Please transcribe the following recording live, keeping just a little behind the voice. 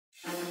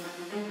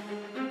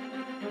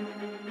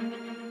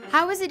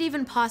How is it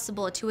even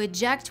possible to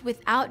eject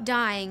without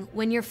dying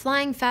when you're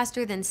flying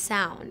faster than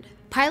sound?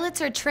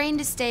 Pilots are trained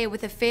to stay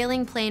with a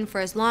failing plane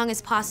for as long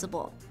as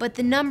possible, but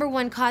the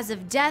 #1 cause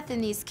of death in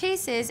these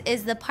cases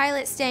is the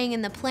pilot staying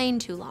in the plane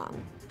too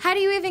long. How do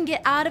you even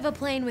get out of a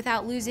plane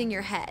without losing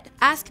your head?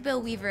 Ask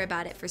Bill Weaver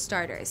about it for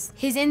starters.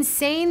 His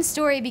insane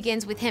story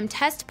begins with him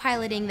test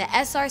piloting the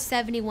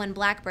SR-71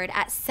 Blackbird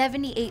at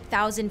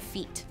 78,000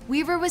 feet.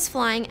 Weaver was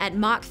flying at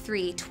Mach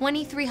 3,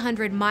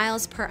 2,300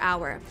 miles per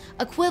hour,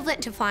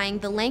 equivalent to flying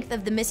the length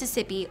of the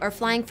Mississippi or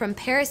flying from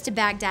Paris to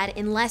Baghdad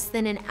in less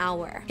than an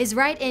hour. His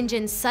right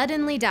engine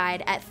suddenly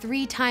died at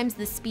 3 times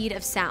the speed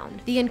of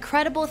sound. The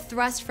incredible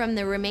thrust from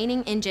the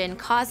remaining engine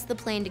caused the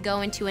plane to go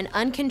into an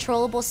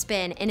uncontrollable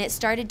spin, and it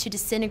started to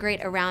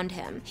disintegrate around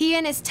him. He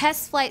and his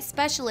test flight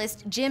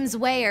specialist, Jim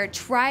Zwayer,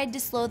 tried to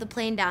slow the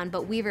plane down,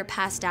 but Weaver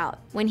passed out.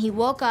 When he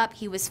woke up,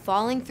 he was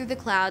falling through the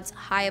clouds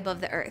high above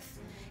the earth.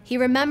 He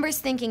remembers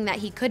thinking that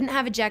he couldn't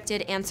have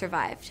ejected and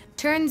survived.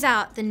 Turns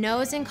out the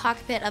nose and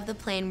cockpit of the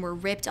plane were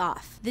ripped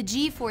off. The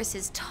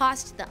G-forces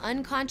tossed the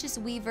unconscious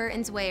Weaver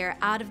and Zwayer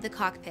out of the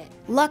cockpit.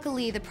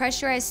 Luckily, the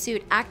pressurized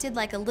suit acted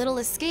like a little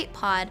escape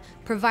pod,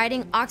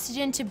 providing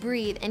oxygen to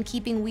breathe and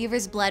keeping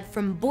Weaver's blood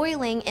from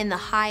boiling in the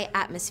high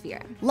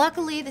atmosphere.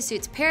 Luckily, the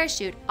suit's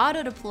parachute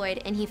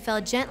auto-deployed and he fell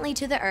gently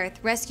to the earth,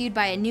 rescued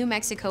by a New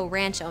Mexico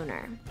ranch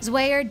owner.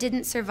 Zwayer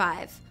didn't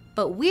survive,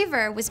 but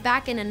Weaver was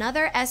back in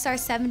another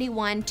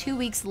SR-71 2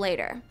 weeks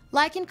later.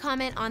 Like and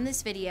comment on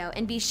this video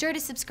and be sure to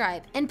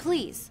subscribe, and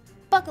please,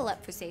 buckle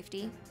up for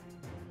safety.